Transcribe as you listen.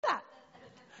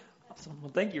Awesome.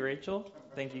 Well, thank you, Rachel.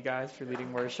 Thank you guys for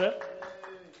leading worship.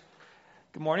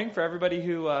 Good morning. For everybody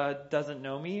who doesn't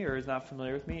know me or is not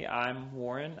familiar with me, I'm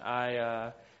Warren.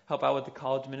 I help out with the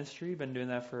college ministry. Been doing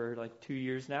that for like 2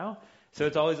 years now. So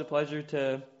it's always a pleasure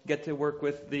to get to work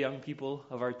with the young people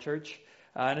of our church.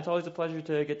 And it's always a pleasure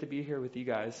to get to be here with you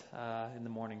guys in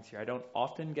the mornings here. I don't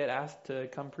often get asked to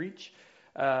come preach.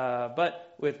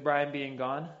 But with Brian being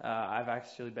gone, I've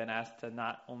actually been asked to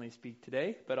not only speak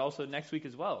today, but also next week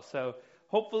as well. So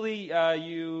hopefully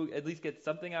you at least get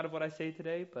something out of what I say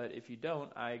today. But if you don't,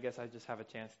 I guess I just have a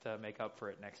chance to make up for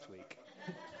it next week.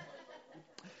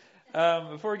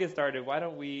 Before we get started, why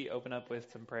don't we open up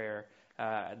with some prayer,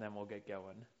 and then we'll get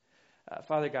going.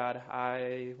 Father God,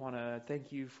 I want to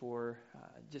thank you for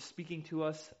just speaking to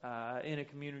us in a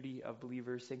community of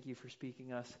believers. Thank you for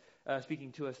speaking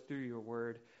to us through your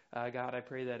word. God, I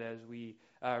pray that as we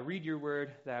read your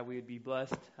word, that we would be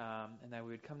blessed and that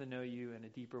we would come to know you in a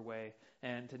deeper way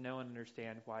and to know and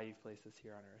understand why you've placed us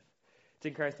here on earth. It's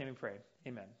in Christ's name we pray.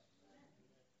 Amen.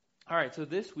 All right, so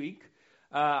this week,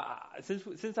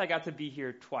 since I got to be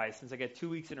here twice, since I get 2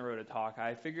 weeks in a row to talk,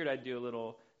 I figured I'd do a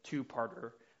little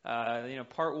two-parter.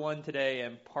 Part 1 today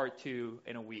and part 2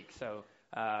 in a week. So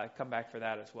come back for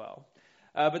that as well.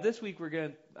 But this week we're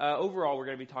going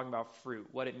to be talking about fruit,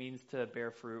 what it means to bear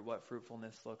fruit, what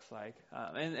fruitfulness looks like.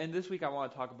 And this week I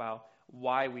want to talk about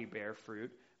why we bear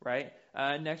fruit, right?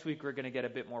 Next week we're going to get a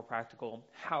bit more practical,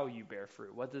 how you bear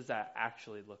fruit. What does that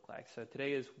actually look like? So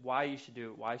today is why you should do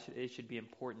it, why it should be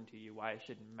important to you, why it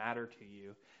should matter to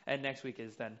you. And next week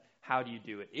is then how do you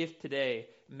do it? If today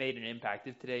made an impact,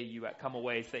 if today you come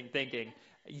away thinking,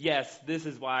 yes, this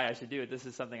is why I should do it, this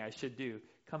is something I should do,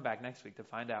 come back next week to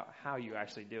find out how you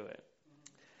actually do it.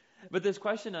 But this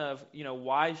question of,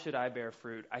 why should I bear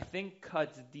fruit, I think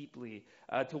cuts deeply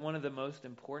to one of the most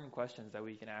important questions that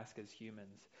we can ask as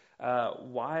humans.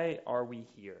 Why are we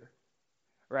here?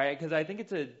 Right? Because I think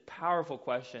it's a powerful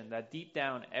question that deep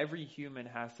down every human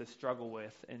has to struggle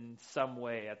with in some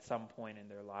way at some point in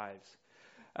their lives.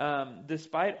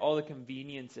 Despite all the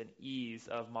convenience and ease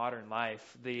of modern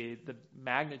life, the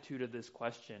magnitude of this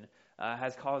question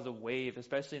has caused a wave,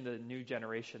 especially in the new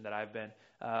generation that I've been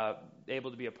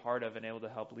able to be a part of and able to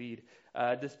help lead.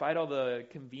 Despite all the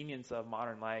convenience of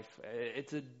modern life,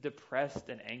 it's a depressed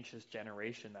and anxious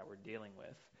generation that we're dealing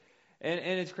with. And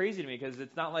it's crazy to me because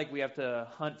it's not like we have to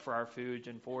hunt for our food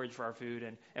and forage for our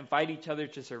food and fight each other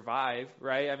to survive,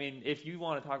 right? I mean, if you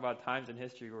want to talk about times in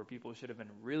history where people should have been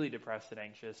really depressed and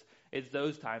anxious, it's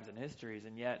those times in histories.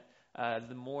 And yet,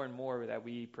 the more and more that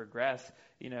we progress,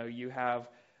 you have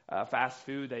fast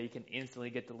food that you can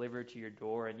instantly get delivered to your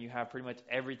door, and you have pretty much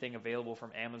everything available from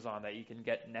Amazon that you can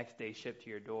get next day shipped to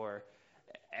your door.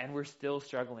 And we're still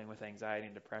struggling with anxiety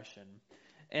and depression.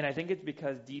 And I think it's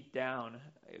because deep down,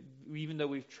 even though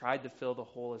we've tried to fill the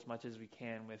hole as much as we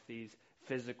can with these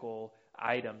physical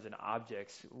items and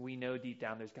objects, we know deep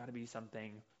down there's got to be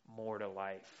something more to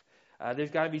life.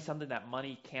 There's got to be something that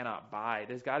money cannot buy.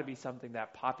 There's got to be something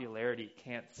that popularity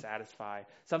can't satisfy,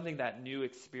 something that new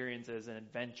experiences and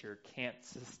adventure can't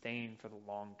sustain for the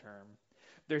long term.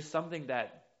 There's something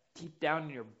that deep down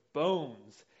in your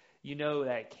bones,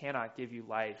 that it cannot give you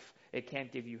life. It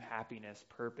can't give you happiness,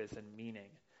 purpose, and meaning.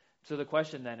 So the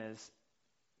question then is,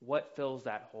 what fills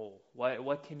that hole?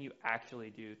 What can you actually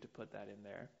do to put that in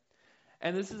there?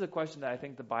 And this is a question that I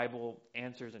think the Bible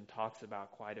answers and talks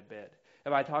about quite a bit.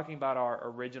 And by talking about our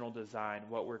original design,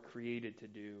 what we're created to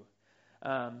do.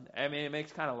 It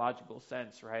makes kind of logical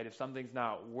sense, right? If something's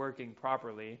not working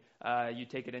properly, you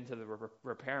take it into the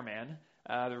repairman.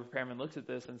 The repairman looks at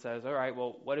this and says, all right,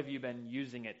 well, what have you been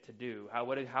using it to do?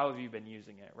 How have you been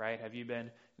using it, right? Have you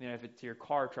been, if it's your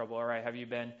car trouble, all right, have you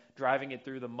been driving it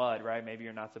through the mud, right? Maybe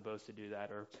you're not supposed to do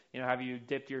that. Or, have you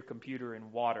dipped your computer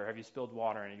in water? Have you spilled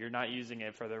water in it? You're not using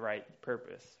it for the right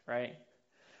purpose, right?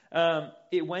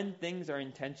 When things are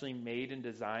intentionally made and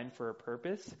designed for a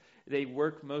purpose, they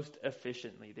work most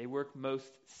efficiently. They work most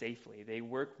safely. They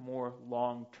work more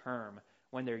long-term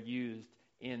when they're used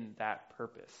in that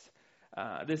purpose.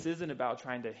 This isn't about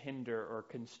trying to hinder or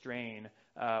constrain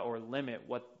or limit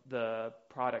what the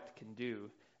product can do.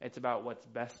 It's about what's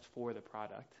best for the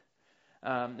product.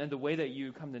 And the way that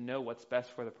you come to know what's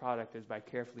best for the product is by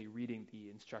carefully reading the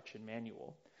instruction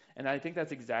manual. And I think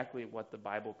that's exactly what the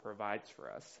Bible provides for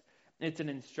us. It's an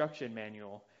instruction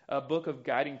manual, a book of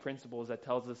guiding principles that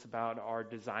tells us about our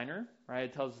designer, right?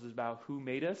 It tells us about who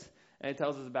made us, and it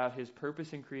tells us about his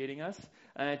purpose in creating us,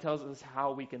 and it tells us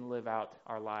how we can live out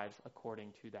our lives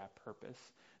according to that purpose.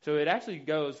 So it actually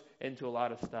goes into a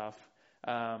lot of stuff.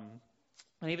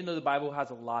 And even though the Bible has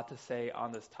a lot to say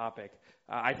on this topic,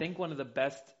 I think one of the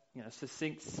best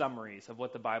succinct summaries of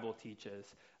what the Bible teaches.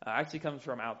 Actually comes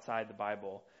from outside the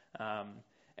Bible.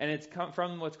 And it's come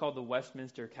from what's called the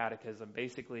Westminster Catechism.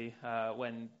 Basically,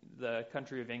 when the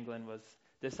country of England was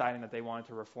deciding that they wanted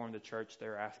to reform the church, they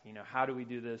were asking, how do we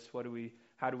do this?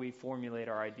 How do we formulate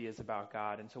our ideas about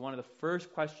God? And so one of the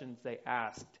first questions they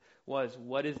asked was,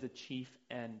 what is the chief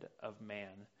end of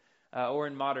man? Or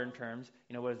in modern terms,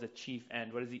 what is the chief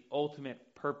end? What is the ultimate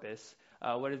purpose?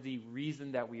 What is the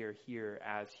reason that we are here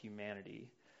as humanity?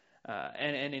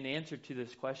 And in answer to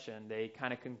this question, they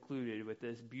kind of concluded with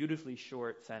this beautifully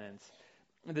short sentence.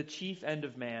 The chief end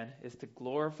of man is to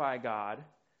glorify God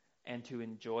and to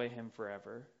enjoy him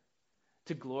forever.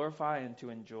 To glorify and to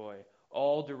enjoy,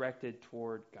 all directed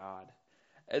toward God.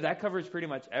 That covers pretty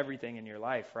much everything in your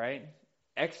life, right?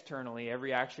 Externally,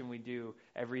 every action we do,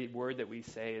 every word that we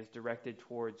say is directed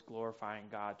towards glorifying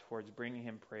God, towards bringing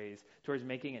him praise, towards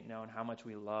making it known how much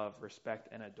we love, respect,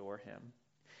 and adore him.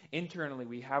 Internally,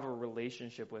 we have a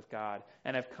relationship with God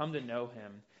and have come to know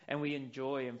him, and we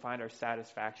enjoy and find our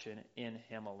satisfaction in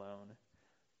him alone.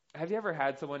 Have you ever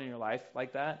had someone in your life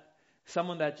like that?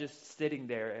 Someone that just sitting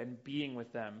there and being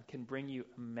with them can bring you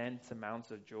immense amounts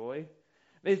of joy?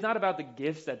 It's not about the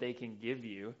gifts that they can give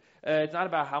you. It's not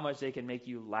about how much they can make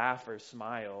you laugh or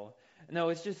smile. No,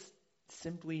 it's just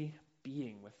simply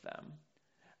being with them.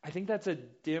 I think that's a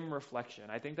dim reflection.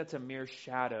 I think that's a mere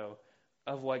shadow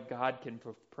of what God can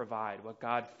provide, what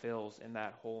God fills in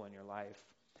that hole in your life.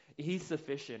 He's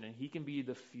sufficient, and he can be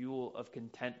the fuel of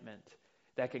contentment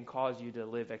that can cause you to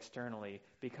live externally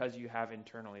because you have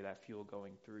internally that fuel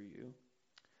going through you.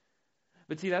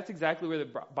 But see, that's exactly where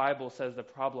the Bible says the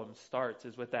problem starts,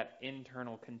 is with that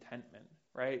internal contentment,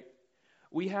 right?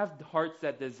 We have hearts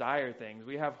that desire things.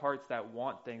 We have hearts that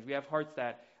want things. We have hearts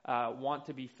that want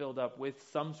to be filled up with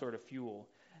some sort of fuel.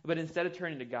 But instead of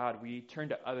turning to God, we turn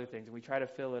to other things, and we try to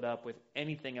fill it up with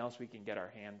anything else we can get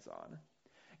our hands on.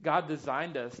 God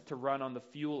designed us to run on the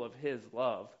fuel of his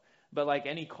love. But like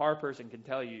any car person can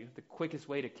tell you, the quickest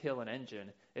way to kill an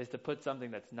engine is to put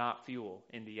something that's not fuel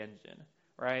in the engine,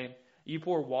 right? You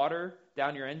pour water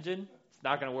down your engine, it's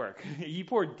not going to work. You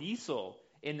pour diesel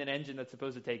in an engine that's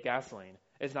supposed to take gasoline,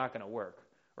 it's not going to work,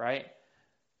 right?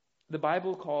 The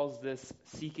Bible calls this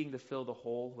seeking to fill the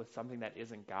hole with something that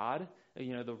isn't God,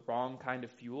 the wrong kind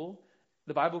of fuel.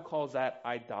 The Bible calls that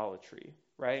idolatry,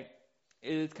 right?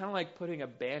 It's kind of like putting a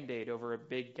Band-Aid over a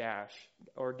big gash,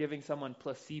 or giving someone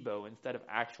placebo instead of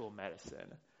actual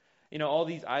medicine. All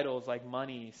these idols like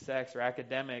money, sex, or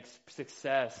academics,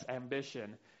 success,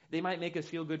 ambition, they might make us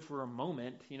feel good for a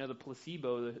moment. The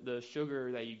placebo, the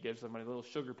sugar that you give somebody, a little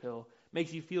sugar pill,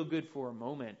 makes you feel good for a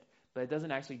moment, but it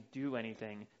doesn't actually do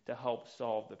anything to help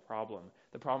solve the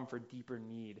problem for deeper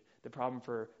need, the problem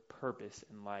for purpose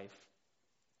in life.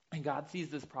 And God sees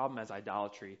this problem as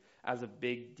idolatry, as a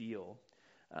big deal.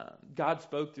 God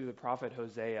spoke through the prophet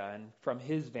Hosea, and from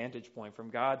his vantage point, from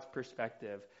God's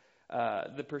perspective,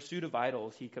 the pursuit of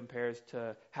idols he compares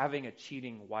to having a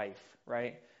cheating wife,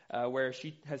 right? Where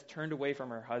she has turned away from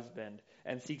her husband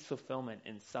and seeks fulfillment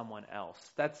in someone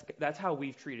else. That's how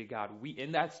we've treated God.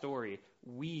 In that story,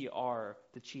 we are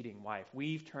the cheating wife.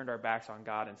 We've turned our backs on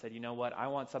God and said, you know what? I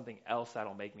want something else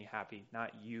that'll make me happy,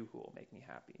 not you who will make me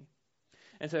happy.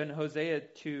 And so in Hosea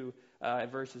 2,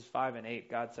 verses 5 and 8,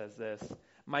 God says this: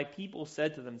 "My people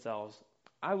said to themselves,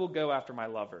 I will go after my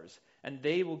lovers, and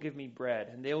they will give me bread,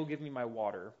 and they will give me my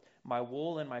water, my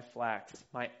wool and my flax,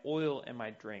 my oil and my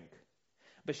drink.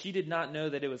 But she did not know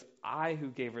that it was I who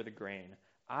gave her the grain.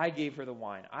 I gave her the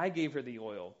wine. I gave her the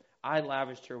oil. I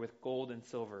lavished her with gold and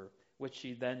silver, which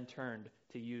she then turned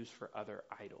to use for other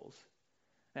idols."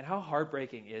 And how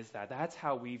heartbreaking is that? That's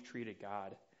how we've treated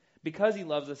God. Because he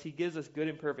loves us, he gives us good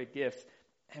and perfect gifts,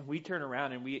 and we turn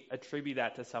around and we attribute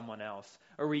that to someone else,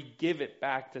 or we give it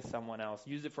back to someone else,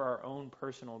 use it for our own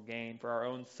personal gain, for our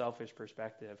own selfish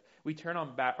perspective. We turn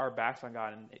our backs on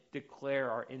God and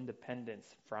declare our independence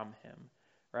from him,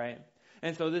 right?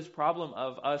 And so this problem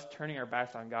of us turning our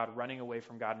backs on God, running away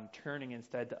from God, and turning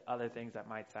instead to other things that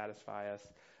might satisfy us,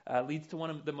 leads to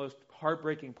one of the most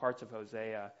heartbreaking parts of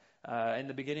Hosea. In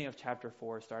the beginning of chapter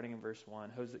 4, starting in verse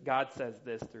 1, God says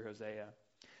this through Hosea: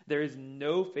 "There is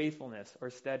no faithfulness or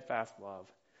steadfast love,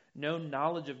 no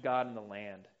knowledge of God in the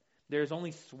land. There is only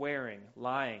swearing,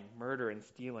 lying, murder, and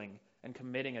stealing, and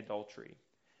committing adultery.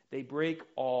 They break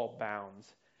all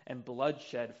bounds, and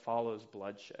bloodshed follows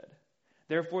bloodshed.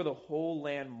 Therefore the whole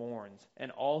land mourns,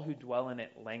 and all who dwell in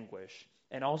it languish,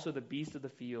 and also the beasts of the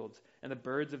fields, and the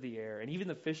birds of the air, and even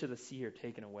the fish of the sea are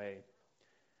taken away.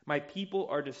 My people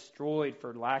are destroyed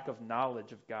for lack of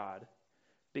knowledge of God.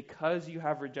 Because you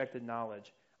have rejected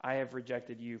knowledge, I have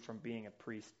rejected you from being a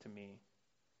priest to me."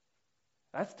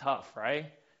 That's tough,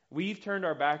 right? We've turned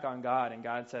our back on God, and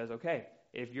God says, okay,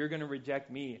 if you're going to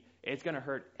reject me, it's going to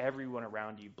hurt everyone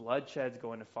around you. Bloodshed's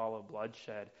going to follow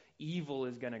bloodshed. Evil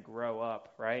is going to grow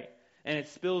up, right? And it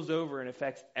spills over and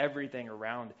affects everything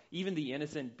around. Even the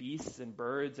innocent beasts and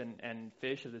birds and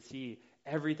fish of the sea,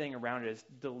 everything around it is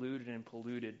diluted and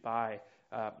polluted by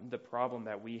the problem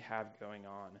that we have going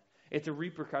on. It's a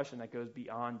repercussion that goes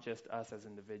beyond just us as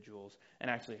individuals and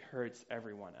actually hurts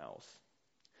everyone else.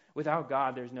 Without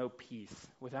God, there's no peace.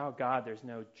 Without God, there's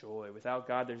no joy. Without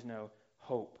God, there's no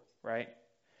hope, right?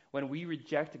 When we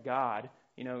reject God,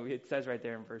 it says right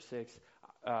there in verse 6,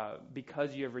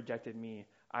 because you have rejected me,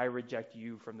 I reject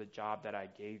you from the job that I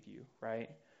gave you, right?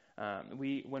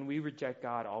 When we reject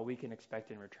God, all we can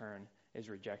expect in return is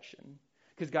rejection.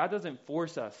 Because God doesn't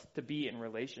force us to be in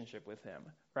relationship with him,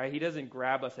 right? He doesn't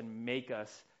grab us and make us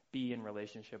be in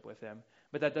relationship with him.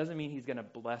 But that doesn't mean he's going to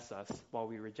bless us while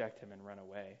we reject him and run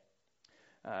away.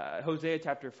 Hosea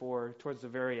chapter 4, towards the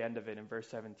very end of it in verse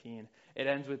 17, it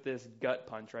ends with this gut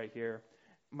punch right here.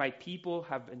 My people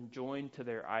have been joined to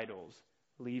their idols.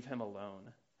 Leave him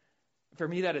alone. For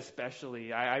me, that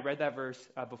especially, I read that verse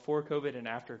before COVID and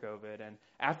after COVID. And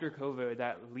after COVID,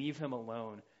 that leave him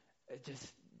alone, it just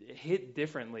hit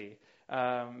differently.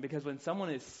 Because when someone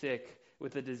is sick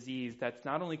with a disease that's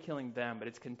not only killing them, but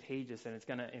it's contagious and it's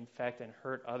going to infect and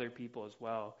hurt other people as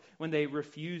well. When they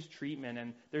refuse treatment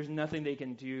and there's nothing they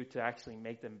can do to actually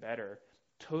make them better,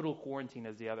 total quarantine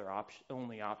is the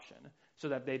only option so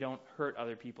that they don't hurt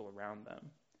other people around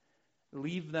them.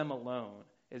 Leave them alone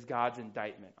is God's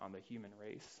indictment on the human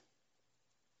race.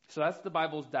 So that's the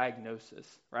Bible's diagnosis,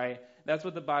 right? That's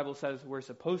what the Bible says we're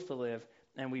supposed to live.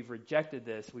 And we've rejected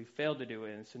this, we've failed to do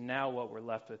it, and so now what we're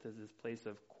left with is this place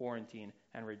of quarantine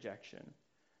and rejection.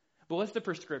 But what's the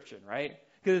prescription, right?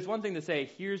 Because it's one thing to say,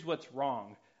 here's what's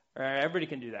wrong. Everybody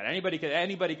can do that.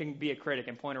 Anybody can be a critic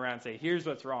and point around and say, here's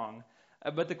what's wrong.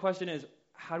 But the question is,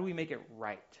 how do we make it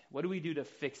right? What do we do to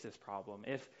fix this problem?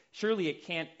 If surely it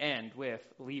can't end with,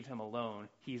 leave him alone,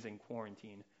 he's in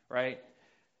quarantine, right?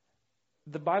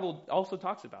 The Bible also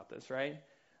talks about this, right?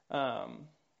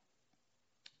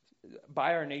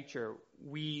 By our nature,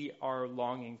 we are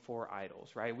longing for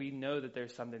idols, right? We know that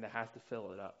there's something that has to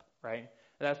fill it up, right? And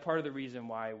that's part of the reason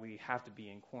why we have to be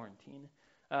in quarantine.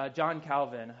 John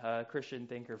Calvin, a Christian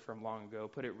thinker from long ago,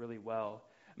 put it really well.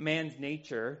 Man's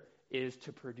nature is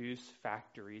to produce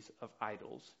factories of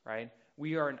idols, right?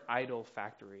 We are an idol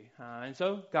factory. And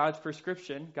so God's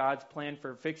prescription, God's plan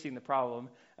for fixing the problem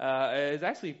is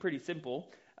actually pretty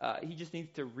simple. He just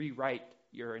needs to rewrite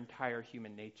your entire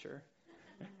human nature.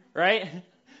 Right?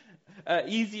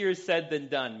 Easier said than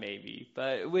done, maybe.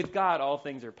 But with God, all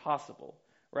things are possible,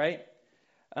 right?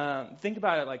 Think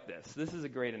about it like this. This is a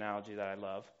great analogy that I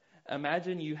love.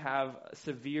 Imagine you have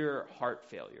severe heart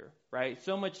failure, right?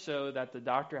 So much so that the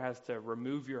doctor has to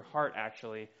remove your heart,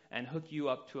 actually, and hook you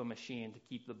up to a machine to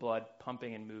keep the blood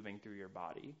pumping and moving through your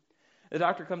body. The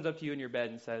doctor comes up to you in your bed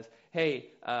and says,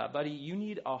 hey, buddy, you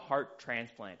need a heart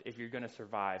transplant if you're going to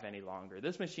survive any longer.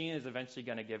 This machine is eventually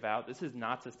going to give out. This is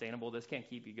not sustainable. This can't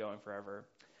keep you going forever.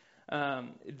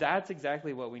 That's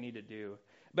exactly what we need to do.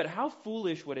 But how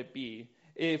foolish would it be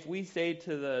if we say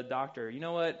to the doctor, you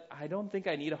know what, I don't think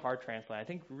I need a heart transplant. I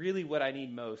think really what I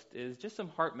need most is just some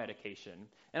heart medication.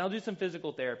 And I'll do some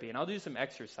physical therapy and I'll do some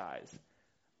exercise.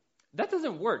 That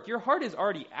doesn't work. Your heart is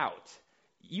already out.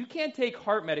 You can't take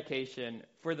heart medication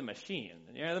for the machine.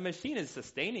 The machine is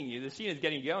sustaining you. The machine is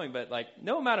getting you going, but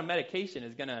no amount of medication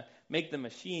is going to make the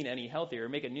machine any healthier or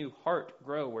make a new heart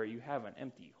grow where you have an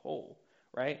empty hole,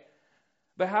 right?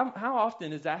 But how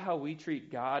often is that how we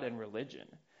treat God and religion?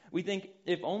 We think,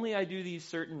 if only I do these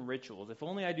certain rituals, if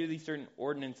only I do these certain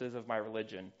ordinances of my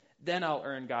religion, then I'll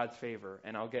earn God's favor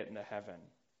and I'll get into heaven.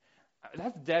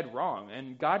 That's dead wrong,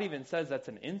 and God even says that's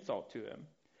an insult to him.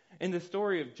 In the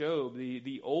story of Job,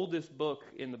 the oldest book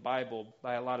in the Bible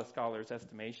by a lot of scholars'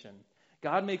 estimation,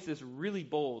 God makes this really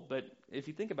bold, but if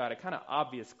you think about it, kind of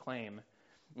obvious claim.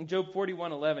 In Job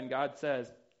 41:11, God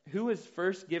says, "Who is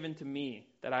first given to me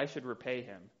that I should repay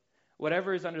him?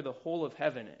 Whatever is under the whole of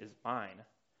heaven is mine."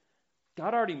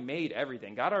 God already made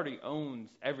everything. God already owns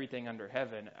everything under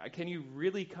heaven. Can you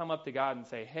really come up to God and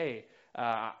say, hey,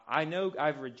 I know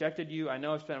I've rejected you. I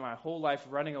know I've spent my whole life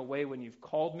running away when you've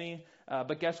called me.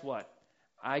 But guess what?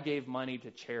 I gave money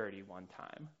to charity one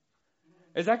time.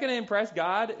 Is that going to impress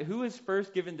God? Who is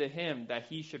first given to him that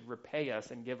he should repay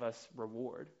us and give us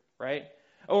reward, right?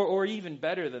 Or even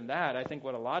better than that, I think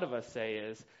what a lot of us say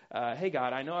is, hey,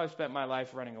 God, I know I've spent my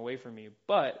life running away from you,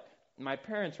 but my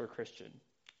parents were Christian.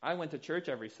 I went to church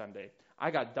every Sunday. I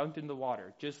got dunked in the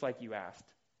water, just like you asked.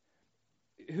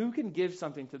 who can give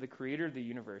something to the creator of the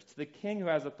universe, to the king who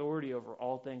has authority over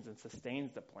all things and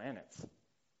sustains the planets?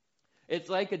 It's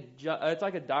like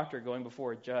a doctor going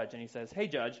before a judge, and he says, "Hey,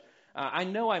 judge, I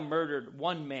know I murdered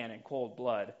one man in cold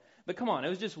blood, but come on, it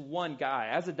was just one guy.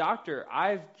 As a doctor,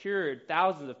 I've cured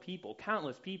thousands of people,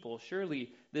 countless people.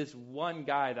 Surely this one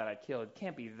guy that I killed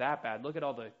can't be that bad. Look at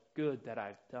all the good that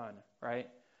I've done," right?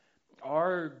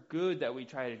 Our good that we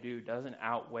try to do doesn't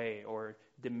outweigh or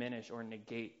diminish or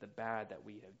negate the bad that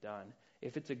we have done.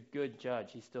 If it's a good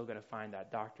judge, he's still going to find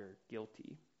that doctor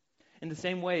guilty. In the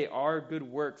same way, our good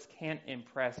works can't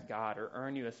impress God or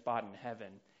earn you a spot in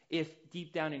heaven if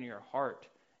deep down in your heart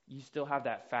you still have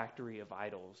that factory of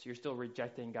idols. You're still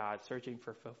rejecting God, searching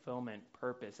for fulfillment,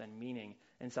 purpose, and meaning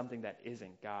in something that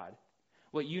isn't God.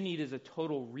 What you need is a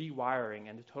total rewiring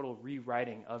and a total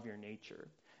rewriting of your nature.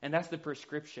 And that's the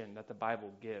prescription that the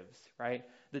Bible gives, right?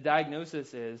 The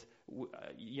diagnosis is,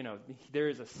 there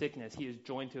is a sickness. He is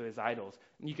joined to his idols.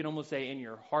 And you can almost say in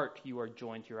your heart you are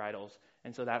joined to your idols.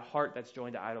 And so that heart that's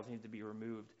joined to idols needs to be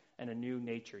removed, and a new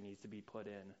nature needs to be put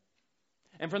in.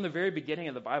 And from the very beginning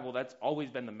of the Bible, that's always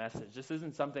been the message. This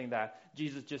isn't something that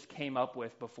Jesus just came up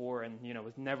with before and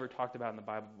was never talked about in the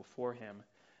Bible before him.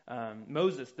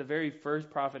 Moses, the very first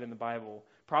prophet in the Bible,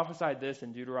 prophesied this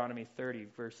in Deuteronomy 30,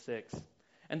 verse 6.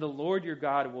 "And the Lord your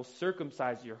God will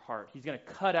circumcise your heart." He's going to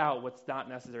cut out what's not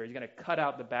necessary. He's going to cut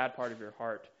out the bad part of your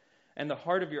heart and the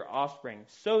heart of your offspring,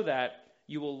 so that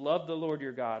you will love the Lord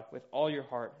your God with all your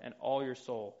heart and all your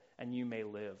soul, and you may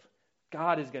live.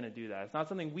 God is going to do that. It's not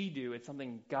something we do. It's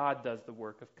something God does the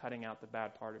work of cutting out the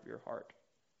bad part of your heart.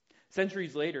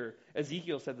 Centuries later,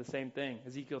 Ezekiel said the same thing.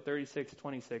 Ezekiel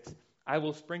 36:26, "I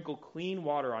will sprinkle clean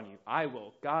water on you."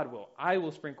 God will. "I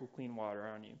will sprinkle clean water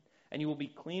on you. And you will be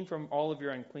clean from all of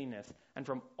your uncleanness, and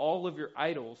from all of your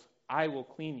idols I will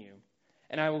clean you.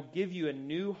 And I will give you a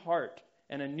new heart,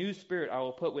 and a new spirit I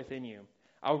will put within you.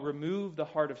 I will remove the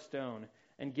heart of stone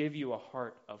and give you a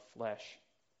heart of flesh."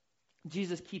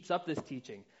 Jesus keeps up this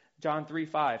teaching. John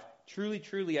 3:5, "Truly,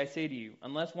 truly, I say to you,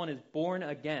 unless one is born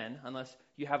again," unless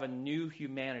you have a new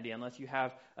humanity, unless you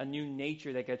have a new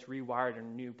nature that gets rewired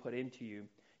and new put into you,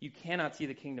 you cannot see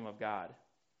the kingdom of God.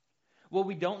 What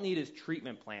we don't need is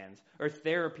treatment plans or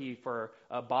therapy for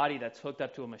a body that's hooked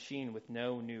up to a machine with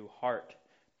no new heart.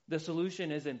 The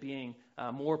solution isn't being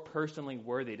more personally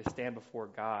worthy to stand before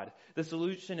God. The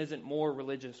solution isn't more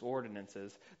religious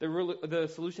ordinances. The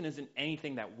solution isn't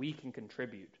anything that we can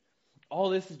contribute. All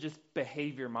this is just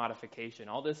behavior modification.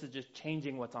 All this is just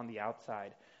changing what's on the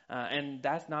outside. And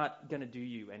that's not going to do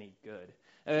you any good.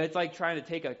 It's like trying to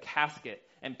take a casket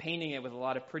and painting it with a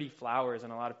lot of pretty flowers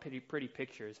and a lot of pretty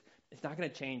pictures. It's not going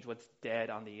to change what's dead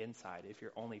on the inside if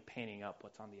you're only painting up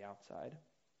what's on the outside.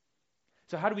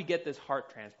 So how do we get this heart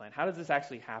transplant? How does this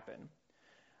actually happen?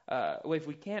 Well, if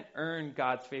we can't earn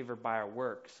God's favor by our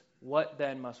works, what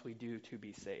then must we do to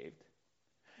be saved?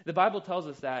 The Bible tells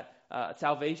us that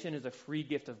salvation is a free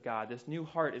gift of God. This new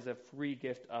heart is a free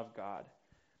gift of God.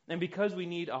 And because we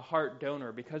need a heart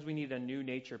donor, because we need a new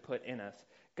nature put in us,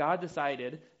 God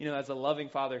decided, as a loving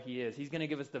Father he is, he's going to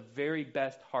give us the very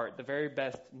best heart, the very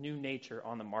best new nature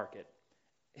on the market,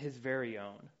 his very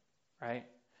own, right?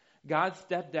 God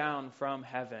stepped down from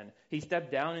heaven. He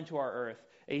stepped down into our earth.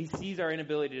 He sees our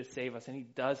inability to save us, and he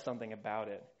does something about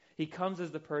it. He comes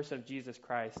as the person of Jesus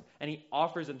Christ, and he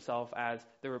offers himself as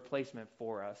the replacement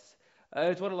for us.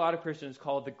 It's what a lot of Christians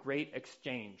call the great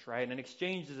exchange, right? And an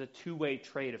exchange is a two-way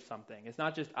trade of something. It's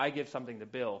not just I give something to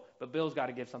Bill, but Bill's got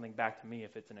to give something back to me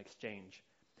if it's an exchange.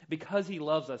 Because he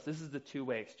loves us, this is the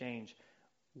two-way exchange.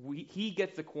 He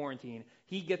gets the quarantine.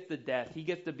 He gets the death. He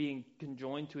gets the being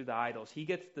conjoined to the idols. He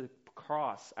gets the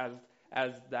cross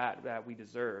as that we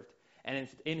deserved. And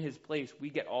in his place, we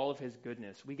get all of his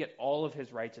goodness. We get all of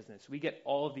his righteousness. We get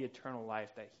all of the eternal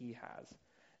life that he has.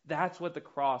 That's what the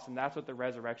cross and that's what the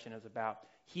resurrection is about.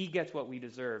 He gets what we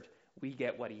deserved. We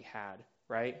get what he had,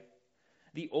 right?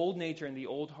 The old nature and the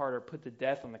old heart are put to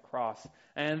death on the cross.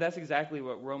 And that's exactly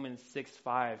what Romans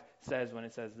 6:5 says when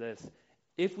it says this.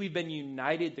 If we've been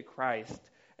united to Christ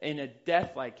in a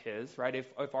death like his, right?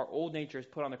 If our old nature is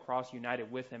put on the cross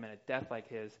united with him in a death like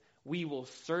his, we will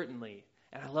certainly,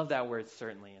 and I love that word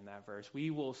certainly in that verse,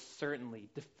 we will certainly,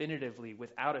 definitively,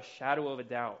 without a shadow of a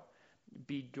doubt,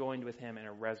 be joined with him in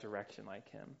a resurrection like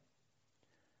him.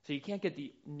 So you can't get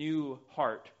the new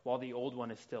heart while the old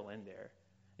one is still in there.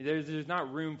 There's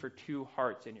not room for two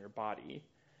hearts in your body.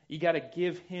 You got to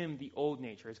give him the old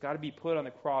nature. It's got to be put on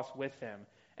the cross with him,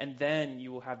 and then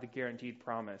you will have the guaranteed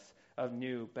promise of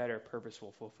new, better,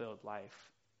 purposeful, fulfilled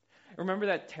life. Remember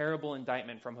that terrible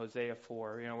indictment from Hosea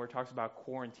 4, where it talks about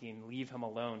quarantine, leave him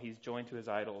alone, he's joined to his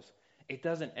idols. It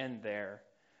doesn't end there.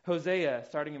 Hosea,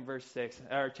 starting in verse 6,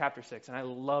 or chapter 6, and I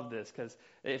love this because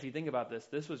if you think about this,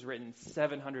 this was written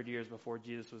 700 years before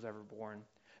Jesus was ever born.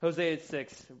 Hosea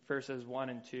 6, verses 1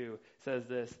 and 2 says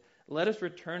this, "Let us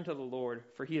return to the Lord,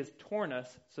 for he has torn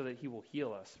us so that he will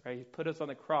heal us." Right? He's put us on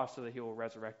the cross so that he will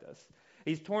resurrect us.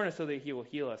 He's torn us so that he will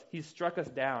heal us. He's struck us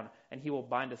down and he will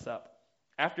bind us up.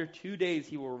 After 2 days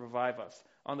he will revive us.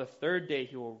 On the third day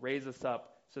he will raise us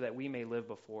up so that we may live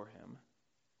before him.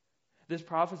 This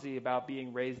prophecy about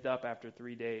being raised up after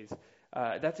 3 days,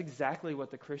 that's exactly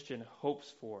what the Christian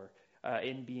hopes for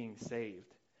in being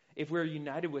saved. If we're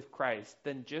united with Christ,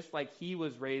 then just like he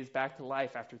was raised back to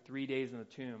life after 3 days in the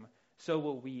tomb, so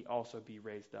will we also be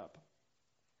raised up.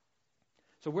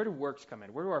 So where do works come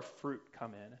in? Where do our fruit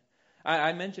come in?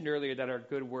 I mentioned earlier that our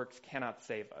good works cannot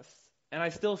save us. And I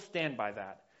still stand by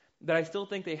that. But I still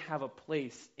think they have a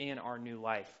place in our new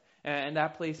life. And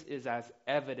that place is as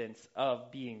evidence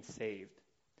of being saved.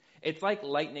 It's like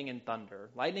lightning and thunder.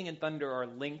 Lightning and thunder are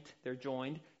linked. They're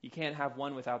joined. You can't have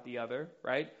one without the other,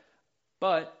 right?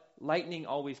 But lightning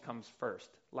always comes first.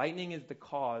 Lightning is the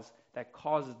cause that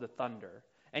causes the thunder.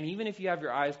 And even if you have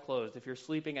your eyes closed, if you're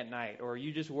sleeping at night, or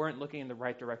you just weren't looking in the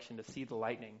right direction to see the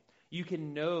lightning, you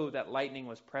can know that lightning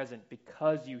was present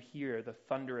because you hear the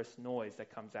thunderous noise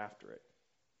that comes after it.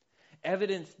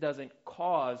 Evidence doesn't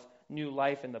cause new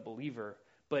life in the believer,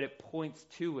 but it points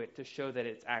to it to show that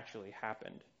it's actually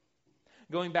happened.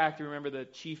 Going back to remember the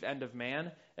chief end of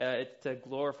man, it's to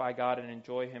glorify God and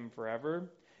enjoy him forever.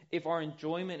 If our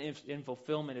enjoyment in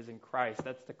fulfillment is in Christ,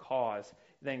 that's the cause,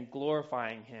 then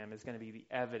glorifying him is going to be the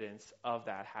evidence of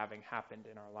that having happened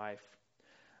in our life.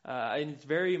 And it's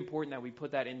very important that we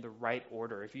put that in the right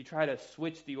order. If you try to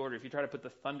switch the order, if you try to put the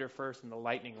thunder first and the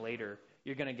lightning later,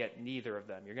 you're going to get neither of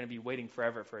them. You're going to be waiting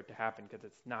forever for it to happen because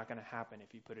it's not going to happen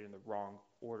if you put it in the wrong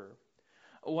order.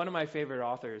 One of my favorite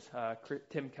authors,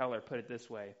 Tim Keller, put it this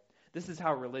way. This is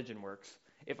how religion works.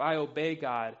 If I obey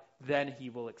God, then he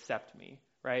will accept me.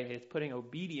 Right? It's putting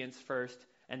obedience first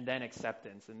and then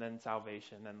acceptance and then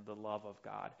salvation and the love of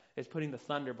God. It's putting the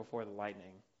thunder before the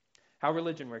lightning. How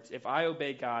religion works. If I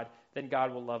obey God, then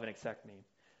God will love and accept me.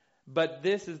 But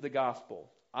this is the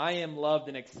gospel. I am loved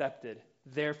and accepted.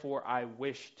 Therefore, I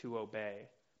wish to obey.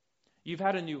 You've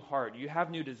had a new heart. You have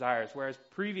new desires. Whereas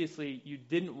previously you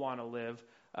didn't want to live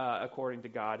according to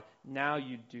God. Now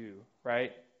you do,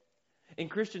 right? In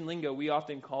Christian lingo, we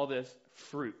often call this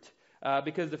fruit.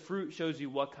 Because the fruit shows you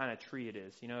what kind of tree it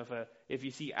is. You know, if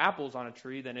you see apples on a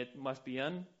tree, then it must be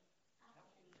an.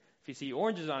 If you see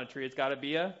oranges on a tree, it's got to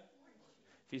be a.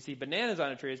 If you see bananas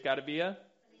on a tree, it's got to be a.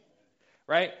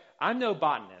 Right? I'm no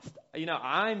botanist. You know,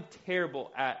 I'm terrible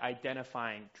at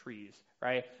identifying trees.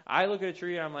 Right? I look at a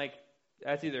tree and I'm like,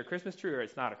 that's either a Christmas tree or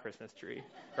it's not a Christmas tree.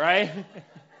 Right?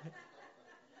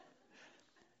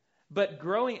 But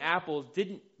growing apples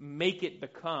didn't make it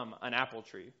become an apple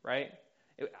tree. Right?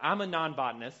 I'm a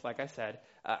non-botanist, like I said.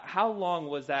 How long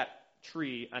was that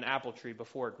tree an apple tree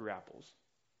before it grew apples?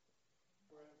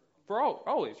 Forever.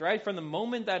 Always, right? From the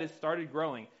moment that it started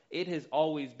growing, it has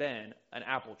always been an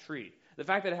apple tree. The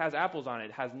fact that it has apples on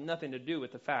it has nothing to do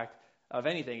with the fact of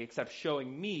anything except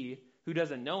showing me, who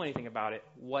doesn't know anything about it,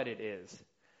 what it is.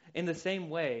 In the same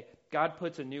way, God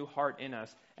puts a new heart in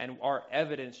us, and our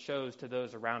evidence shows to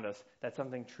those around us that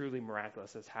something truly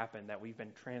miraculous has happened, that we've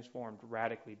been transformed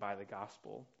radically by the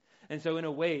gospel. And so in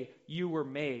a way, you were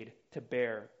made to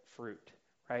bear fruit,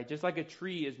 right? Just like a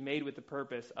tree is made with the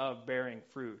purpose of bearing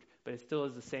fruit, but it still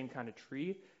is the same kind of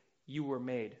tree, you were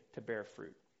made to bear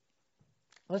fruit.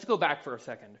 Let's go back for a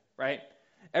second, right?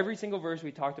 Every single verse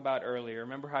we talked about earlier,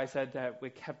 remember how I said that we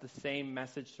kept the same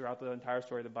message throughout the entire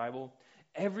story of the Bible?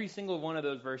 Every single one of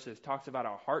those verses talks about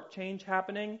a heart change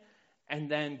happening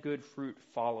and then good fruit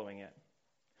following it.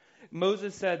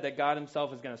 Moses said that God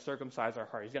himself is going to circumcise our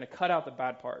heart. He's going to cut out the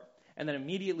bad part. And then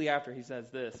immediately after he says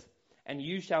this, "And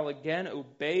you shall again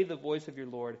obey the voice of your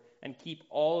Lord and keep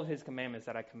all of his commandments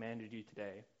that I commanded you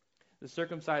today." The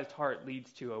circumcised heart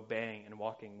leads to obeying and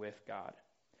walking with God.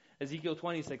 Ezekiel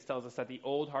 26 tells us that the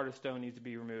old heart of stone needs to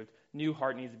be removed. New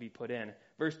heart needs to be put in.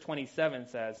 Verse 27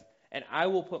 says, "And I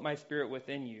will put my spirit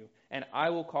within you, and I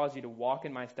will cause you to walk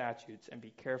in my statutes and be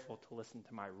careful to listen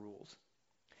to my rules."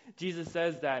 Jesus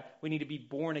says that we need to be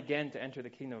born again to enter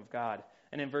the kingdom of God.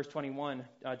 And in verse 21,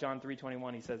 John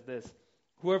 3:21, he says this,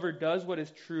 "Whoever does what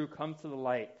is true comes to the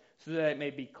light, so that it may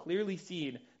be clearly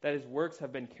seen that his works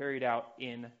have been carried out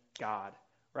in God."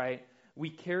 Right? We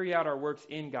carry out our works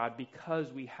in God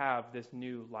because we have this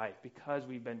new life, because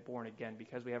we've been born again,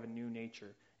 because we have a new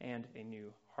nature and a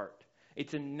new heart.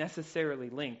 It's a necessarily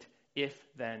linked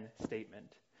if-then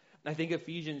statement. I think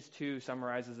Ephesians 2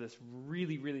 summarizes this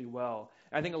really, really well.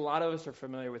 I think a lot of us are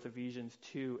familiar with Ephesians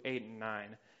 2, 8, and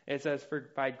 9. It says,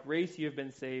 "For by grace you have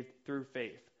been saved through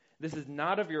faith. This is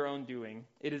not of your own doing.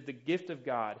 It is the gift of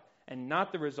God, and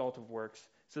not the result of works,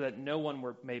 so that no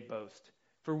one may boast.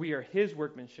 For we are his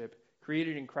workmanship,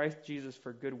 created in Christ Jesus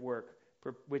for good work,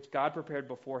 which God prepared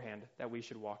beforehand that we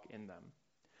should walk in them."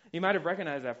 You might have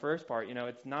recognized that first part.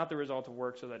 It's not the result of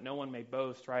work so that no one may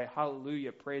boast, right?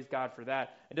 Hallelujah, praise God for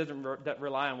that. It doesn't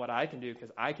rely on what I can do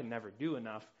because I can never do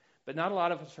enough. But not a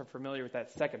lot of us are familiar with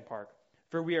that second part.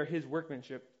 For we are his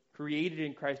workmanship, created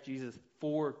in Christ Jesus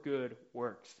for good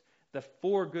works. The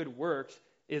for good works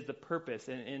is the purpose.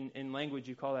 In language,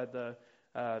 you call that the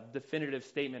definitive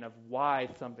statement of why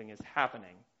something is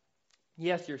happening.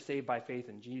 Yes, you're saved by faith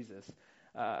in Jesus,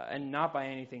 and not by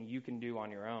anything you can do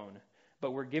on your own.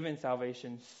 But we're given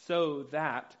salvation so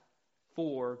that,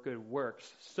 for good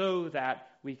works, so that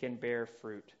we can bear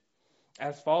fruit.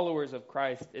 As followers of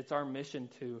Christ, it's our mission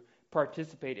to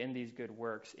participate in these good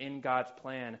works, in God's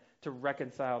plan to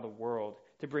reconcile the world,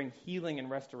 to bring healing and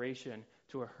restoration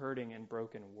to a hurting and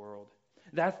broken world.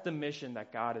 That's the mission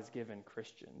that God has given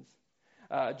Christians.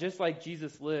 Just like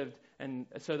Jesus lived and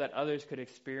so that others could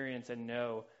experience and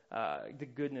know the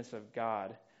goodness of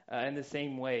God. In the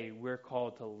same way, we're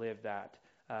called to live that,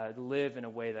 live in a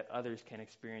way that others can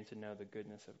experience and know the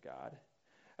goodness of God.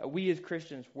 We as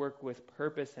Christians work with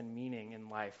purpose and meaning in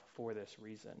life for this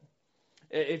reason.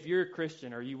 If you're a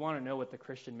Christian or you want to know what the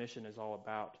Christian mission is all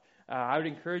about, I would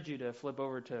encourage you to flip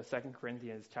over to 2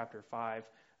 Corinthians chapter 5,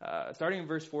 starting in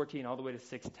verse 14 all the way to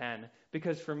 6:10,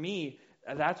 because for me,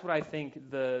 that's what I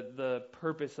think the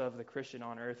purpose of the Christian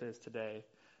on earth is today.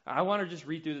 I want to just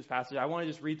read through this passage. I want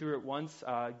to just read through it once,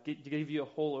 give you a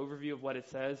whole overview of what it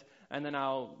says, and then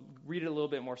I'll read it a little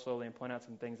bit more slowly and point out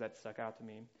some things that stuck out to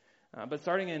me. But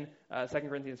starting in 2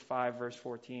 Corinthians 5, verse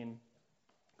 14,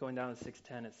 going down to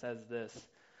 6:10, it says this,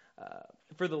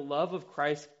 "For the love of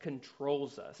Christ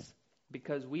controls us,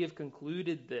 because we have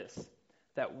concluded this,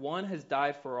 that one has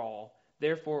died for all,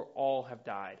 therefore all have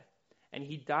died. And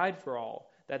he died for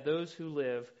all, that those who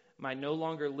live might no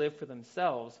longer live for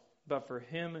themselves, but for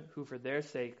him who for their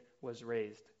sake was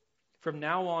raised. From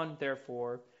now on,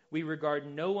 therefore, we regard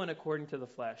no one according to the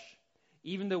flesh.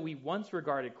 Even though we once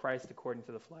regarded Christ according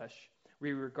to the flesh,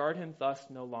 we regard him thus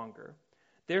no longer.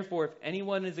 Therefore, if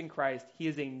anyone is in Christ, he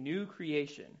is a new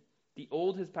creation. The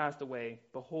old has passed away,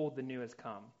 behold, the new has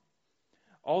come.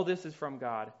 All this is from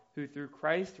God, who through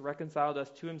Christ reconciled us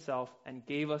to himself and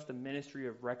gave us the ministry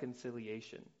of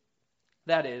reconciliation.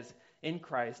 That is, in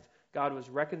Christ, God was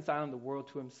reconciling the world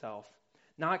to himself,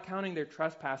 not counting their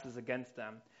trespasses against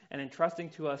them, and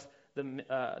entrusting to us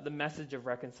the message of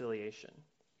reconciliation.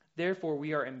 Therefore,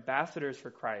 we are ambassadors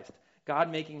for Christ, God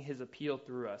making his appeal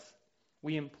through us.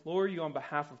 We implore you on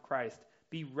behalf of Christ,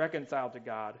 be reconciled to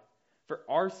God. For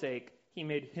our sake, he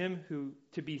made him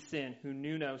to be sin who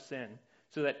knew no sin,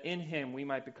 so that in him we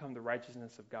might become the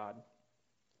righteousness of God.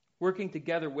 Working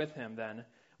together with him, then,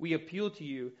 we appeal to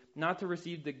you not to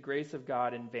receive the grace of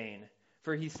God in vain.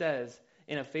 For he says,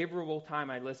 in a favorable time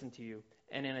I listened to you,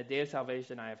 and in a day of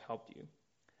salvation I have helped you.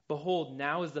 Behold,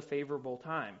 now is the favorable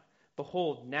time.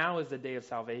 Behold, now is the day of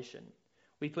salvation.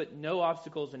 We put no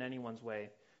obstacles in anyone's way,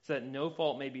 so that no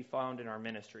fault may be found in our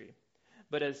ministry.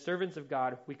 But as servants of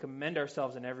God, we commend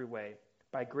ourselves in every way,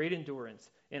 by great endurance,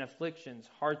 in afflictions,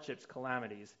 hardships,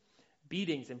 calamities,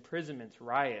 beatings, imprisonments,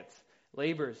 riots,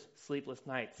 labors, sleepless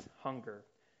nights, hunger,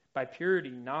 by purity,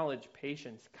 knowledge,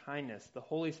 patience, kindness, the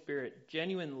Holy Spirit,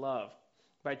 genuine love,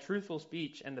 by truthful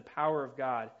speech and the power of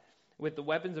God, with the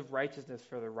weapons of righteousness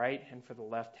for the right and for the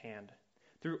left hand.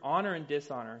 Through honor and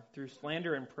dishonor, through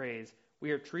slander and praise,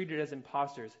 we are treated as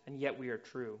impostors, and yet we are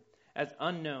true, as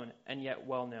unknown and yet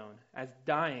well known, as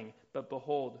dying, but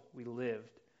behold, we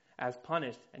lived, as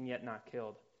punished and yet not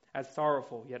killed, as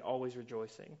sorrowful yet always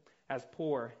rejoicing, as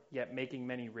poor yet making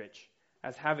many rich,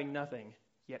 as having nothing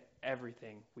yet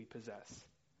everything we possess.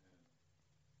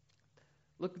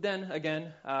 Look then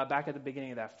again back at the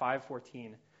beginning of that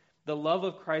 5:14. The love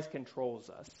of Christ controls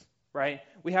us, right?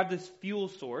 We have this fuel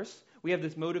source. We have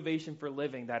this motivation for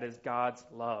living that is God's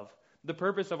love. The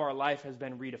purpose of our life has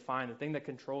been redefined. The thing that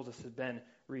controls us has been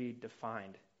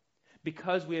redefined.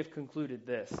 Because we have concluded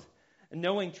this,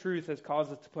 knowing truth has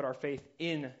caused us to put our faith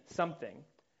in something.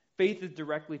 Faith is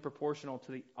directly proportional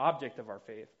to the object of our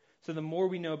faith. So the more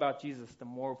we know about Jesus, the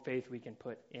more faith we can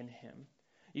put in him.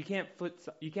 You can't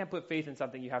put faith in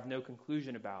something you have no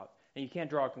conclusion about, and you can't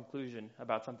draw a conclusion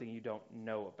about something you don't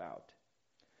know about.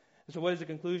 So what is the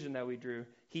conclusion that we drew?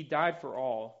 He died for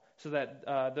all, so that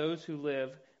those who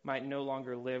live might no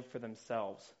longer live for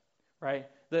themselves. right?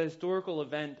 The historical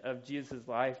event of Jesus'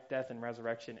 life, death, and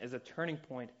resurrection is a turning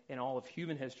point in all of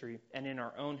human history and in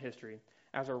our own history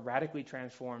as we're radically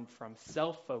transformed from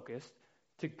self-focused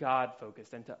to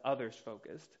God-focused and to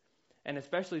others-focused. And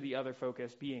especially the other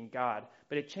focus being God.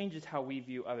 But it changes how we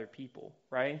view other people,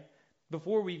 right?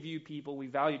 Before we view people, we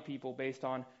valued people based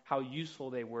on how useful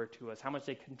they were to us, how much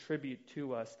they contribute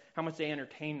to us, how much they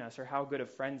entertain us, or how good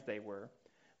of friends they were.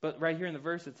 But right here in the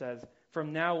verse it says,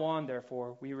 "From now on,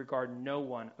 therefore, we regard no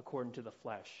one according to the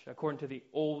flesh," according to the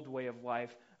old way of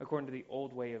life, according to the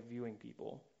old way of viewing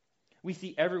people. We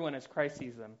see everyone as Christ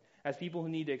sees them, as people who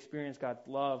need to experience God's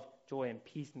love, joy, and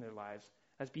peace in their lives,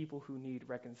 as people who need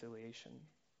reconciliation.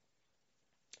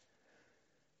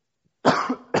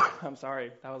 I'm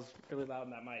sorry, that was really loud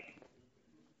in that mic.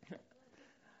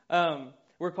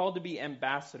 We're called to be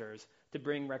ambassadors to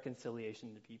bring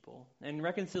reconciliation to people. And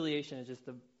reconciliation is just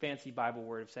a fancy Bible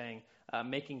word of saying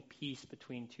making peace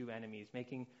between two enemies,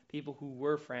 making people who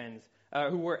were friends,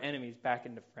 who were enemies back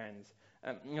into friends.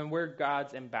 And we're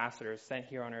God's ambassadors sent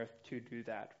here on earth to do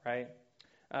that, right?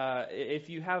 If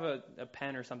you have a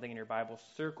pen or something in your Bible,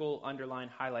 circle, underline,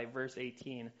 highlight verse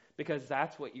 18, because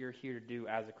that's what you're here to do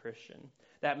as a Christian.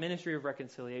 That ministry of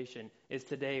reconciliation is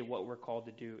today what we're called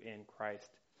to do in Christ.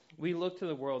 We look to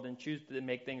the world and choose to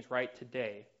make things right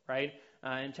today, right?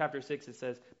 In chapter 6 it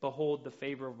says, "Behold, the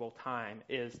favorable time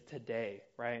is today,"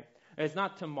 right? It's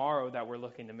not tomorrow that we're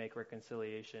looking to make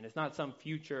reconciliation. It's not some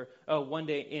future, one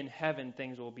day in heaven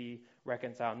things will be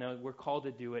reconciled. No, we're called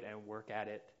to do it and work at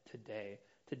it today.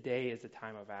 Today is the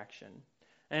time of action.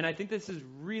 And I think this is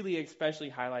really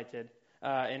especially highlighted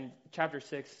in chapter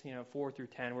 6, 4 through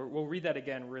 10. We'll read that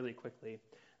again really quickly.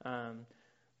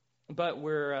 But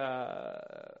we're,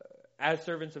 as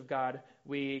servants of God,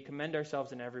 we commend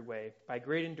ourselves in every way, by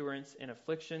great endurance in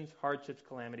afflictions, hardships,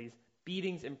 calamities,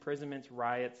 beatings, imprisonments,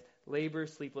 riots,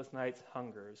 labors, sleepless nights,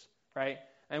 hungers, right?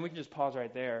 And we can just pause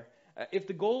right there. If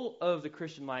the goal of the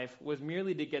Christian life was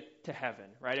merely to get to heaven,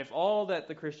 right? If all that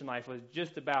the Christian life was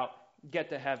just about get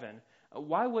to heaven,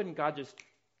 why wouldn't God just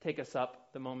take us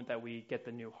up the moment that we get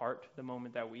the new heart, the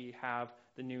moment that we have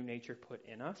the new nature put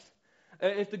in us?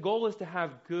 If the goal is to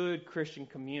have good Christian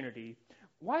community,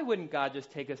 why wouldn't God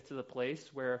just take us to the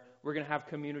place where we're going to have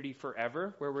community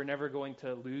forever, where we're never going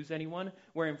to lose anyone,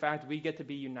 where in fact we get to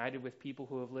be united with people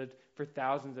who have lived for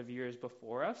thousands of years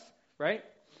before us, right?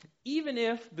 Even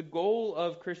if the goal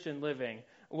of Christian living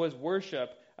was worship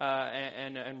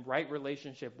and right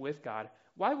relationship with God,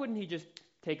 why wouldn't he just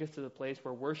take us to the place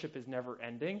where worship is never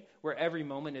ending, where every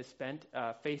moment is spent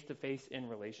face to face in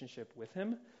relationship with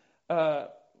him?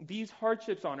 These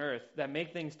hardships on earth that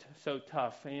make things so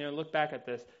tough, and look back at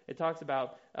this, it talks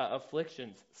about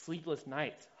afflictions, sleepless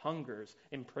nights, hungers,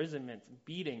 imprisonments,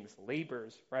 beatings,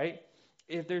 labors, right?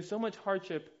 If there's so much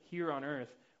hardship here on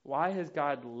earth, why has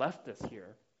God left us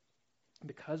here?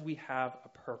 Because we have a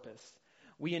purpose.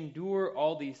 We endure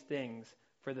all these things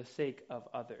for the sake of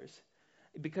others.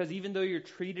 Because even though you're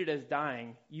treated as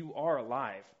dying, you are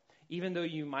alive. Even though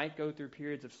you might go through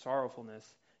periods of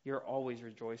sorrowfulness, you're always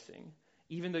rejoicing.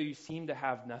 Even though you seem to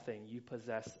have nothing, you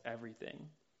possess everything.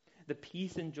 The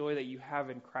peace and joy that you have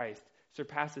in Christ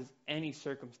surpasses any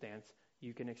circumstance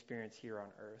you can experience here on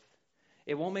earth.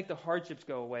 It won't make the hardships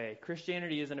go away.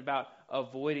 Christianity isn't about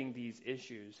avoiding these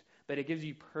issues, but it gives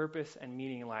you purpose and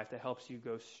meaning in life that helps you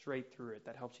go straight through it,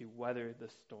 that helps you weather the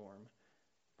storm.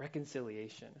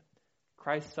 Reconciliation.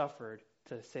 Christ suffered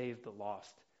to save the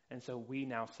lost, and so we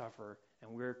now suffer,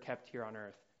 and we're kept here on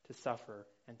earth to suffer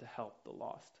and to help the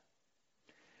lost.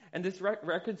 And this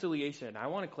reconciliation, I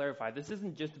want to clarify, this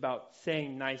isn't just about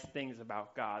saying nice things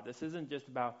about God. This isn't just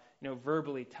about,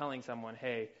 verbally telling someone,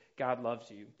 hey, God loves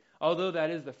you. Although that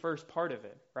is the first part of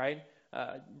it, right?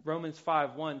 Romans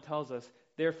 5:1 tells us,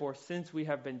 therefore, since we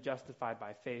have been justified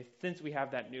by faith, since we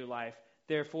have that new life,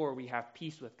 therefore we have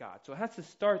peace with God. So it has to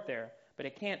start there, but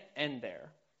it can't end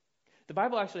there. The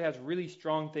Bible actually has really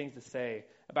strong things to say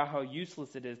about how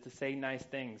useless it is to say nice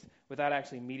things without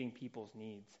actually meeting people's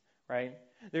needs. Right?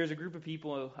 There's a group of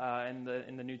people in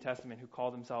the New Testament who call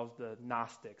themselves the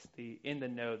Gnostics, the in the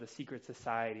know, the secret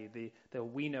society, the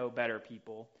we know better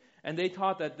people, and they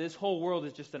taught that this whole world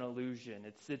is just an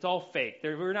illusion. It's all fake.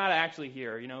 We're not actually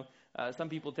here. Some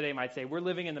people today might say we're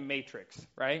living in the Matrix,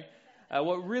 right?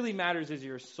 What really matters is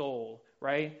your soul,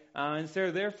 right? And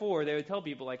so therefore they would tell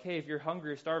people like, hey, if you're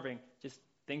hungry or starving, just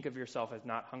think of yourself as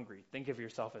not hungry. Think of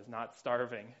yourself as not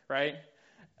starving, right?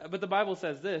 But the Bible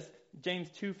says this, James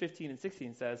 2:15 and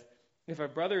 16 says, if a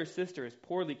brother or sister is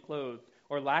poorly clothed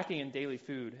or lacking in daily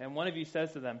food, and one of you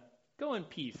says to them, go in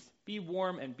peace, be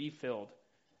warm and be filled.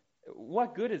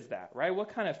 What good is that, right?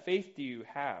 What kind of faith do you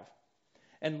have?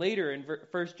 And later in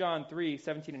 1 John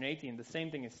 3:17 and 18, the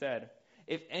same thing is said.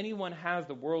 If anyone has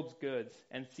the world's goods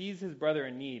and sees his brother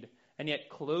in need and yet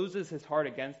closes his heart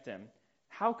against him,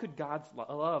 how could God's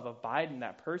love abide in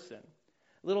that person?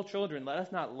 Little children, let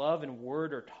us not love in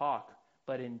word or talk,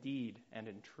 but in deed and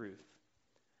in truth.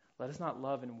 Let us not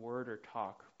love in word or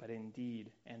talk, but in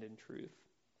deed and in truth.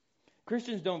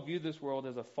 Christians don't view this world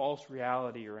as a false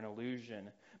reality or an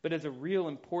illusion, but as a real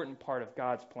important part of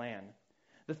God's plan.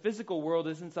 The physical world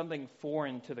isn't something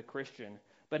foreign to the Christian,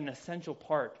 but an essential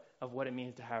part of what it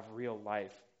means to have real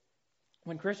life.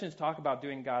 When Christians talk about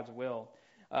doing God's will,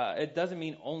 it doesn't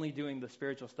mean only doing the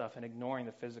spiritual stuff and ignoring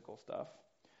the physical stuff.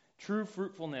 True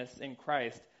fruitfulness in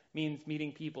Christ means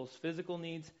meeting people's physical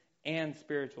needs and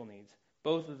spiritual needs,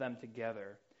 both of them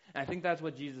together. And I think that's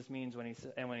what Jesus means when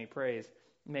he prays,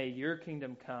 "May your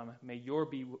kingdom come, may your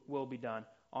will be done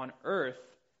on earth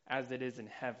as it is in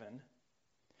heaven."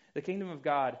 The kingdom of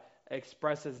God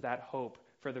expresses that hope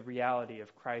for the reality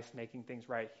of Christ making things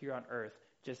right here on earth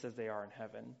just as they are in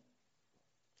heaven.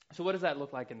 So what does that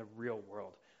look like in the real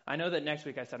world? I know that next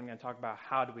week I said I'm going to talk about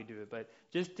how do we do it, but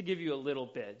just to give you a little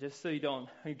bit, just so you don't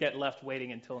get left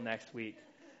waiting until next week.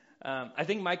 I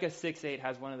think Micah 6:8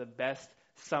 has one of the best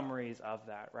summaries of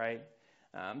that, right?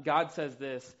 God says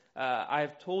this, "I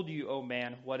have told you, O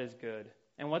man, what is good.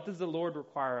 And what does the Lord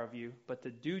require of you but to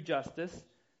do justice,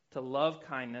 to love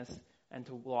kindness, and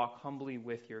to walk humbly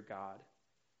with your God."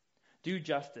 Do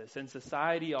justice. In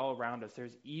society all around us,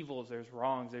 there's evils, there's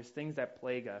wrongs, there's things that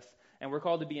plague us. And we're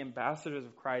called to be ambassadors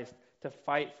of Christ to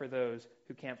fight for those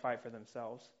who can't fight for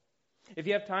themselves. If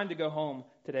you have time to go home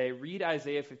today, read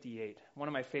Isaiah 58, one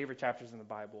of my favorite chapters in the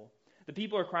Bible. The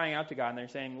people are crying out to God and they're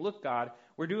saying, "Look, God,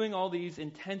 we're doing all these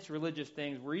intense religious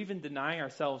things. We're even denying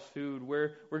ourselves food.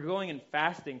 We're going and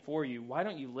fasting for you. Why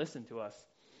don't you listen to us?"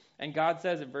 And God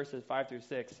says in verses 5 through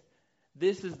 6,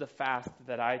 "This is the fast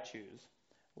that I choose.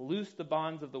 Loose the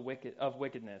bonds of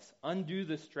wickedness. Undo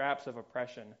the straps of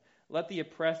oppression. Let the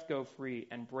oppressed go free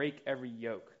and break every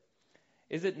yoke.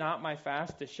 Is it not my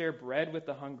fast to share bread with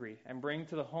the hungry and bring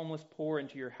to the homeless poor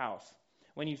into your house?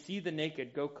 When you see the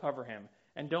naked, go cover him,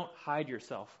 and don't hide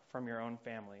yourself from your own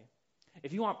family."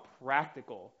 If you want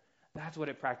practical, that's what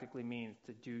it practically means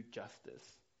to do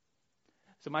justice.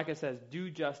 So Micah says, do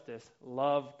justice,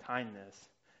 love kindness.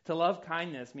 To love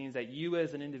kindness means that you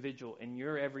as an individual in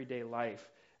your everyday life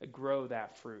grow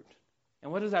that fruit.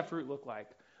 And what does that fruit look like?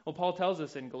 Well, Paul tells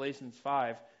us in Galatians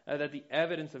 5 that the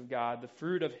evidence of God, the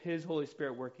fruit of his Holy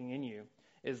Spirit working in you,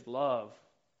 is love,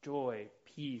 joy,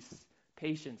 peace,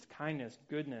 patience, kindness,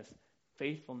 goodness,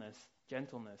 faithfulness,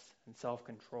 gentleness, and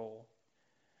self-control.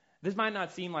 This might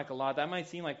not seem like a lot. That might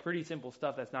seem like pretty simple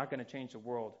stuff that's not going to change the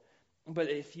world. But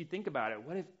if you think about it,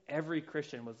 what if every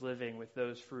Christian was living with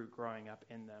those fruit growing up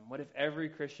in them? What if every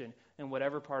Christian in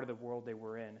whatever part of the world they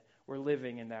were in were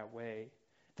living in that way?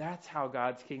 That's how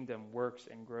God's kingdom works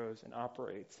and grows and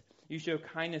operates. You show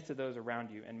kindness to those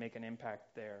around you and make an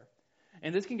impact there.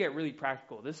 And this can get really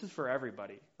practical. This is for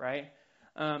everybody, right?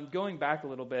 Going back a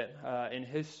little bit in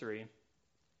history,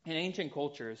 in ancient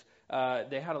cultures,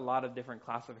 they had a lot of different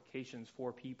classifications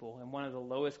for people. And one of the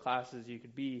lowest classes you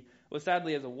could be was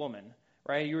sadly as a woman,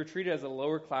 right? You were treated as a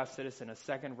lower class citizen, a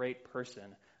second-rate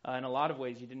person. In a lot of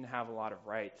ways, you didn't have a lot of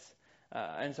rights.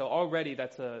 And so already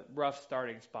that's a rough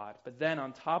starting spot. But then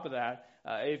on top of that,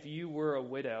 if you were a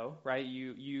widow, right,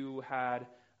 you had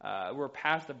were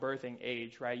past the birthing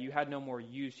age, right? You had no more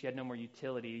use, you had no more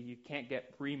utility. You can't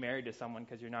get remarried to someone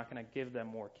because you're not going to give them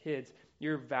more kids.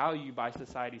 Your value by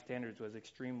society standards was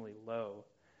extremely low.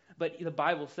 But the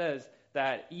Bible says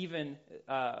that even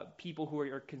people who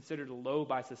are considered low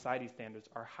by society standards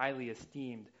are highly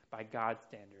esteemed by God's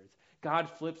standards. God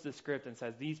flips the script and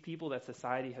says these people that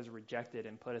society has rejected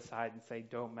and put aside and say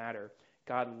don't matter,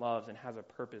 God loves and has a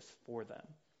purpose for them.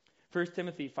 1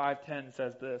 Timothy 5:10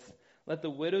 says this, "Let the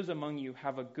widows among you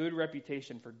have a good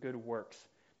reputation for good works.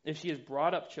 If she has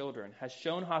brought up children, has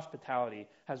shown hospitality,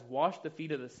 has washed the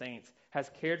feet of the saints, has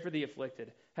cared for the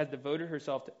afflicted, has devoted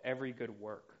herself to every good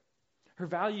work." Her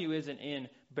value isn't in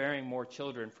bearing more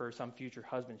children for some future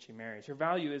husband she marries. Her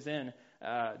value is in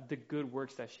the good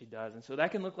works that she does. And so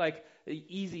that can look like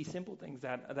easy, simple things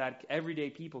that everyday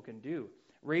people can do.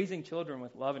 Raising children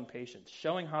with love and patience,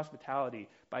 showing hospitality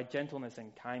by gentleness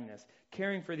and kindness,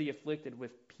 caring for the afflicted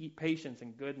with patience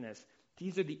and goodness.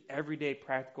 These are the everyday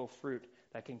practical fruit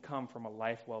that can come from a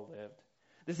life well lived.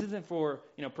 This isn't for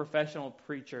professional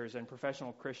preachers and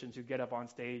professional Christians who get up on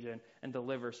stage and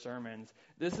deliver sermons.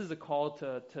 This is a call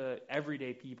to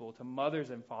everyday people, to mothers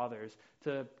and fathers,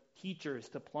 to teachers,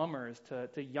 to plumbers,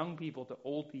 to young people, to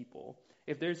old people.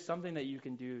 If there's something that you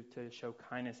can do to show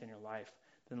kindness in your life,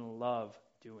 then love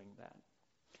doing that.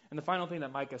 And the final thing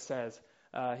that Micah says,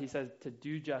 he says to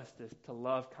do justice, to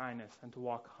love kindness, and to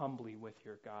walk humbly with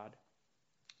your God.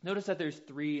 Notice that there's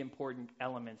three important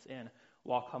elements in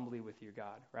walk humbly with your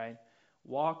God, right?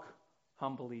 Walk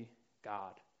humbly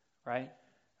God, right?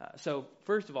 So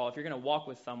first of all, if you're going to walk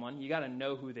with someone, you got to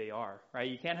know who they are, right?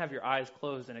 You can't have your eyes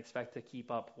closed and expect to keep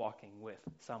up walking with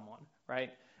someone, right?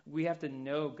 We have to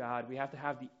know God. We have to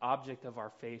have the object of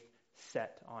our faith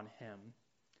set on him.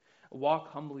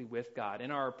 Walk humbly with God.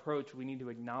 In our approach, we need to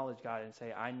acknowledge God and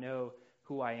say, I know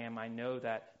who I am. I know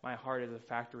that my heart is a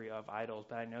factory of idols,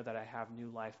 but I know that I have new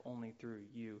life only through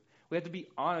you. We have to be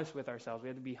honest with ourselves. We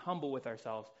have to be humble with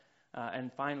ourselves.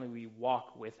 And finally, we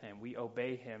walk with him. We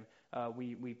obey him.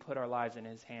 We put our lives in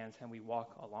his hands, and we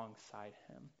walk alongside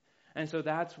him. And so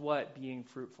that's what being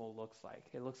fruitful looks like.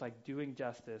 It looks like doing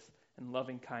justice and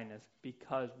loving kindness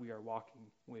because we are walking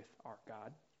with our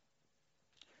God.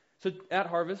 So at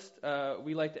Harvest,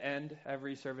 we like to end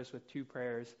every service with two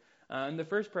prayers. And the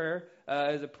first prayer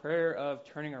is a prayer of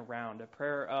turning around, a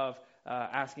prayer of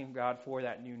asking God for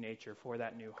that new nature, for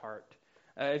that new heart.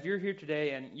 If you're here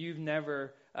today and you've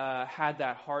never had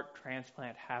that heart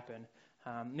transplant happen,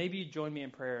 maybe you join me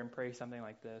in prayer and pray something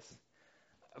like this.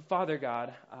 Father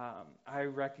God, I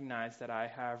recognize that I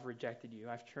have rejected you.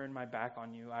 I've turned my back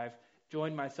on you. I've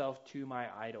joined myself to my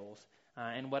idols.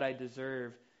 And what I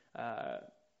deserve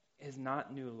is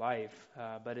not new life,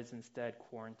 but is instead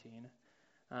quarantine.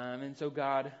 And so,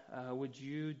 God, would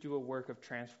you do a work of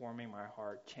transforming my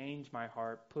heart, change my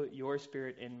heart, put your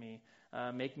spirit in me,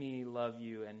 make me love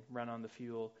you and run on the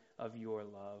fuel of your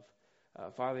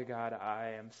love. Father God,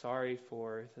 I am sorry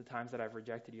for the times that I've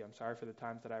rejected you. I'm sorry for the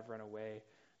times that I've run away.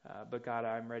 But God,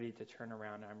 I'm ready to turn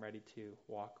around. I'm ready to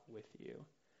walk with you.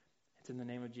 It's in the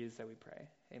name of Jesus that we pray.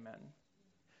 Amen.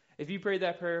 If you prayed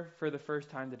that prayer for the first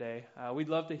time today, we'd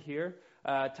love to hear.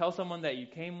 Tell someone that you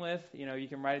came with. You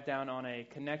can write it down on a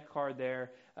Connect card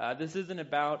there. This isn't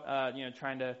about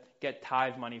trying to get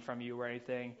tithe money from you or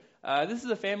anything. This is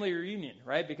a family reunion,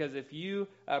 right? Because if you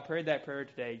prayed that prayer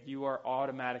today, you are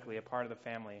automatically a part of the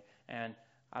family. And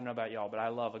I don't know about y'all, but I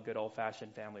love a good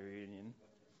old-fashioned family reunion.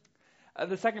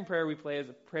 The second prayer we pray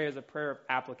is a prayer of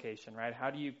application, right?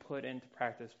 How do you put into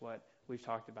practice what we've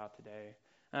talked about today?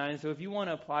 And so if you want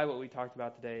to apply what we talked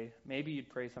about today, maybe you'd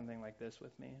pray something like this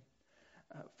with me.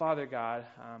 Father God,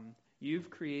 you've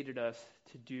created us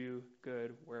to do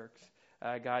good works.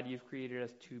 God, you've created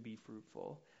us to be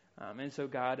fruitful. And so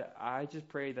God, I just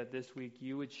pray that this week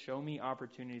you would show me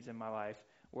opportunities in my life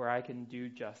where I can do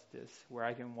justice, where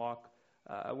I can walk,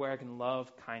 where I can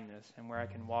love kindness, and where I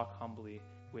can walk humbly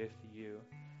with you.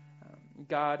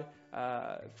 God,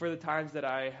 for the times that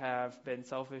I have been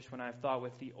selfish, when I've thought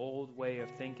with the old way of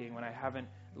thinking, when I haven't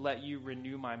let you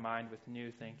renew my mind with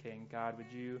new thinking, God,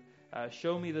 would you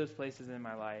show me those places in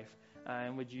my life,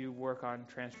 and would you work on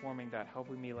transforming that,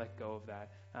 helping me let go of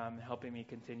that, helping me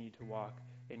continue to walk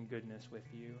in goodness with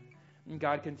you. And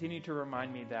God, continue to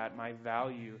remind me that my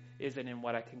value isn't in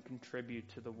what I can contribute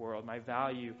to the world. My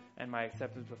value and my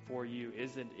acceptance before you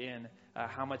isn't in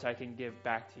how much I can give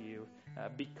back to you.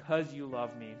 Because you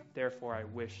love me, therefore I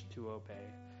wish to obey.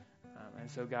 And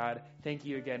so, God, thank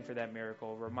you again for that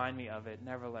miracle. Remind me of it.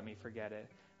 Never let me forget it.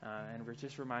 And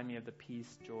just remind me of the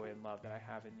peace, joy, and love that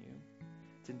I have in you.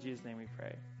 It's in Jesus' name we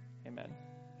pray. Amen.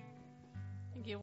 Thank you.